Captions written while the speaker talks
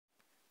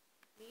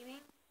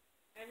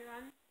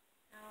everyone.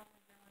 How's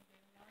everyone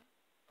doing going?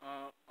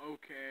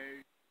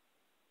 Okay.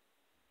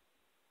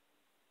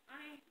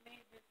 I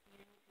made this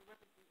meeting to look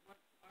at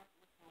what's wrong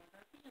with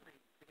our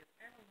feelings, because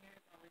everyone here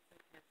is always so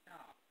pissed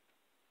off.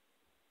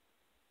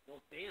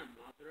 Well, damn,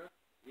 Mothra.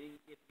 You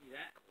didn't get to be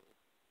that cold.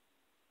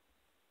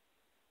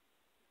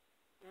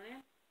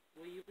 William,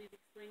 will you please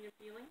explain your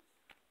feelings?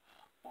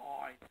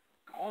 Fine.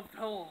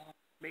 Godzilla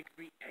makes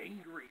me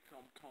angry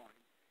sometimes.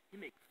 He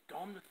makes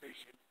dumb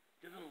decisions,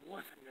 doesn't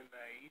listen to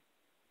me,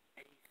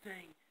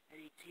 and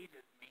he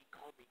teases me,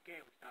 calls me gay,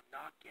 which I'm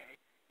not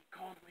gay. He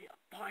calls me a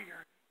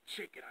fire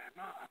chicken. I am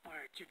not a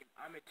fire chicken.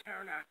 I'm a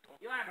pterodactyl.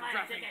 You are a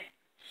fire chicken!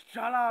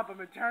 Shut up! I'm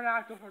a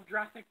pterodactyl from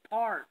Jurassic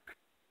Park.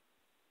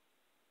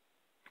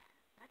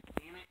 God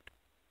damn it.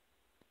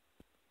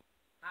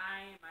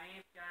 Hi, my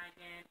name's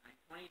Geigen. I'm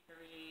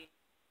 23.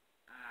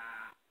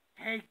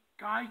 Hey,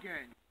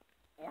 Geigen.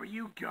 Are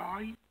you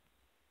gay?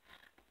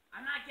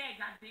 I'm not gay,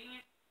 god dang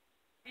it.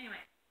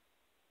 Anyway,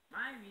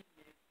 my reason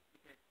is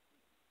because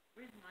the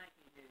reason why I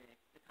came here today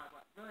to talk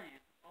about William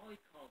always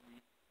called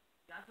me,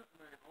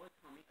 William always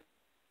called me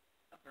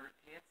a burnt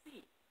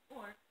KFC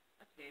or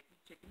a KFC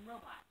chicken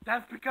robot.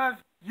 That's because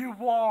you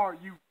are.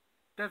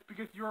 That's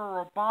because you're a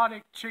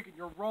robotic chicken.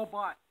 You're a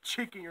robot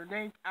chicken. You're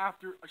named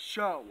after a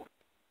show.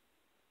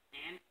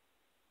 And?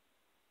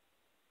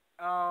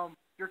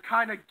 You're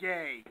kind of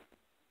gay.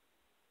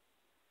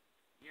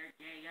 You're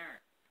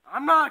gayer.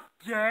 I'm not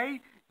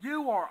gay.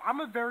 You are. I'm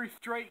a very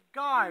straight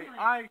guy.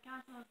 Anyway,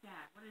 Godzilla's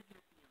dad, what is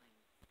your feelings?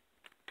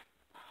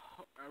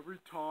 Every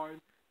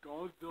time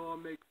Godzilla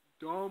makes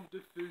dumb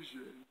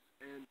decisions,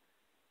 and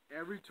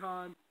every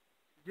time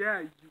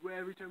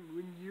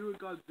when you and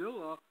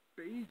Godzilla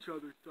bait each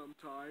other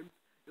sometimes,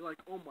 you're like,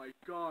 oh my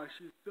gosh,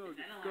 she's so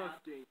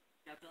disgusting.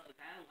 Godzilla, is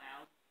that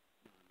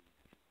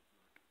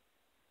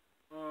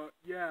allowed?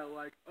 Yeah,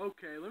 like,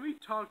 okay, let me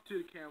talk to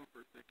the camera for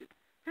a second.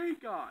 Hey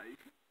guys.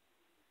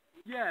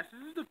 Yes,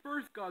 this is the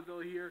first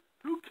Godzilla here.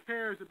 Who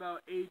cares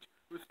about age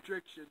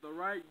restrictions,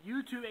 alright?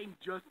 YouTube ain't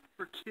just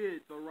for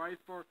kids, alright?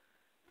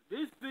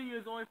 This video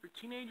is only for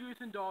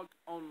teenagers and dogs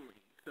only.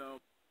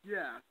 So,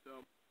 yeah,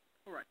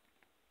 alright.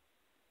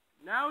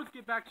 Now let's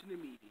get back to the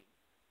meeting.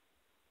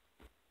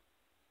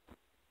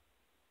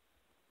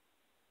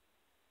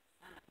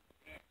 Son of a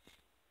bitch.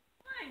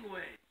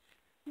 Language!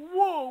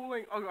 Whoa,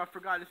 like, oh, I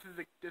forgot, this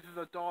is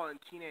adult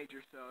and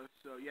teenager, so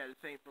yeah,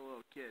 this ain't for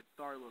little kids.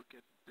 Sorry, little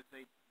kids. This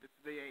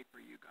video ain't for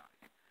you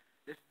guys.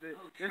 This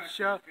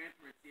show.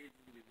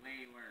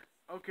 Way worse.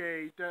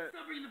 Okay,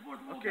 Stop bringing the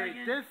fourth wall back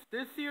in.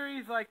 this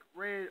series like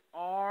rated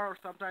R or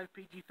sometimes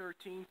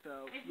PG-13.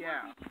 So it's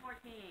yeah.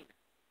 PG-14.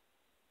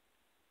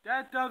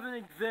 That doesn't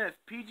exist.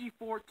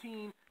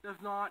 PG-14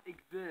 does not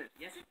exist.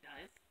 Yes, it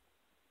does.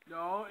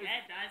 No, yeah,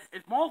 it does.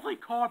 It's mostly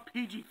called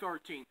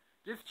PG-13.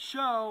 This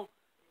show,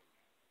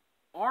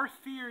 our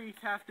series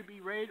has to be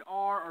rated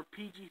R or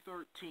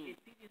PG-13. It's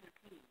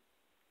PG-13.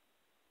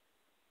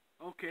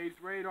 Okay,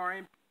 it's rated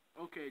R.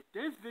 Okay,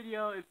 this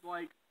video is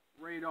like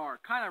rated R,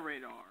 kind of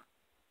rated R.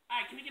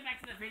 Alright, can we get back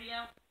to the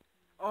video?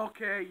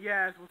 Okay,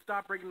 yes, we'll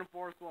stop breaking the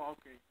fourth wall.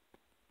 Okay.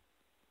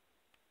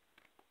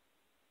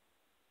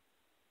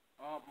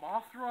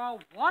 Mothra,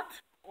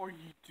 what are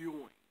you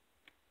doing?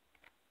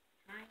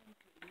 Trying to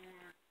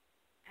ignore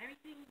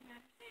everything you guys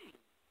are saying.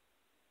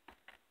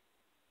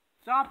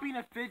 Stop being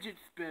a fidget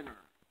spinner.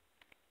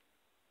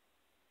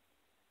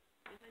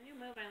 It's a new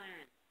move I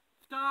learned.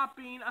 Stop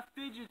being a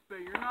fidget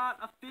spinner. You're not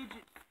a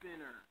fidget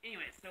spinner.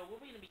 Anyway, so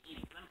what are we gonna be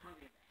eating? Cause I'm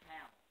hungry as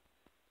hell.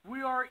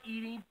 We are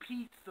eating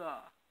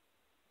pizza.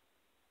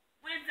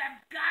 When's the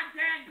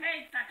goddamn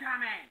pizza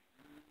coming?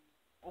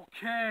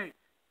 Okay.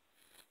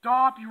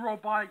 Stop, you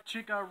robotic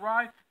chicken,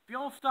 right? If you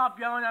don't stop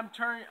yelling, I'm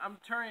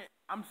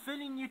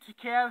sending you to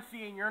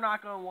KFC and you're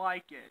not gonna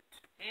like it.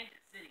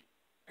 Kansas City.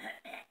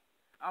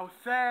 I'm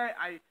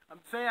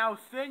saying I'll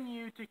send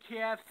you to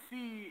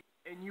KFC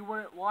and you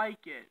wouldn't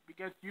like it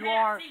because you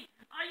are.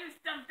 Are you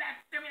still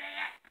that stupid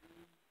idiot?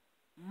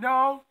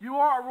 No, you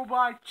are a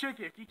robotic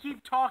chicken. If you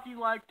keep talking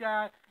like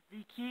that,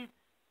 you're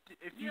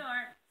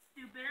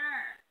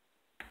stupider.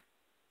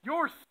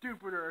 You're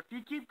stupider. If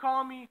you keep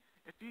calling me,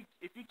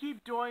 if you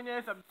keep doing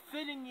this, I'm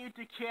sending you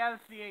to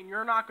KFC and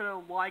you're not gonna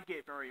like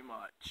it very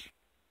much.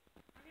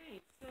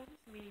 Okay, so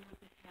this meeting, what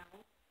the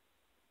hell?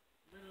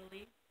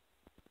 Literally.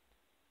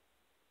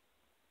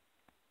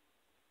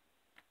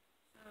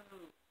 So,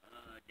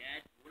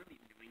 Dad, what are we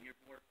doing here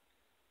for?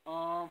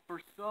 For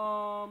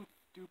some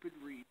stupid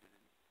reason.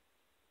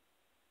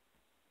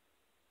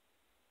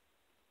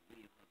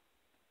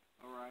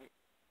 Alright.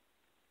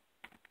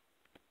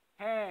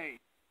 Hey,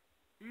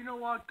 you know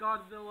what,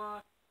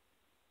 Godzilla?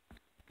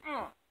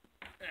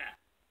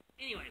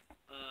 Anyways,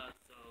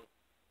 so,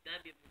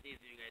 that'd be it for today's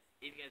video, guys.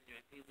 If you guys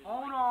enjoyed, please leave a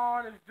Hold like.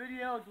 on, this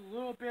video is a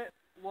little bit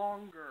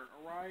longer,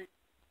 alright?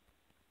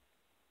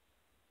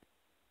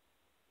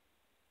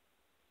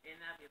 And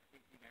that'd be it for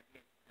today's video,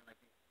 guys.